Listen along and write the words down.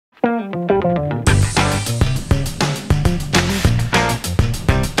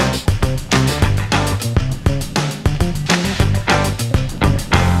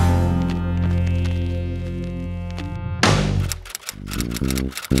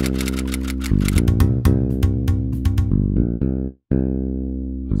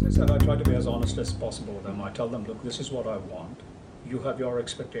As I said, I try to be as honest as possible with them. I tell them, look, this is what I want. You have your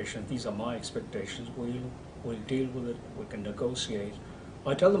expectations. These are my expectations. We'll deal with it. We can negotiate.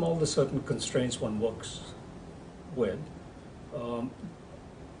 I tell them all the certain constraints one works with.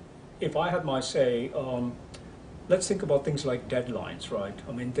 If I had my say, let's think about things like deadlines, right?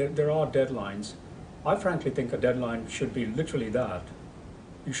 I mean, there are deadlines. I frankly think a deadline should be literally that.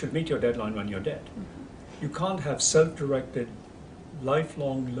 You should meet your deadline when you're dead. You can't have self-directed,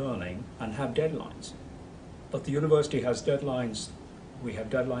 lifelong learning and have deadlines. But the university has deadlines. We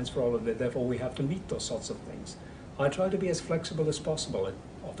have deadlines for all of it. Therefore, we have to meet those sorts of things. I try to be as flexible as possible. It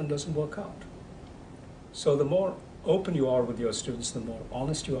often doesn't work out. So the more open you are with your students, the more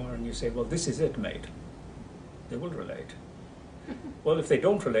honest you are, and you say, well, this is it, mate. They will relate. Well, if they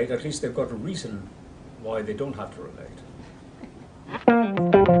don't relate, at least they've got a reason why they don't have to relate.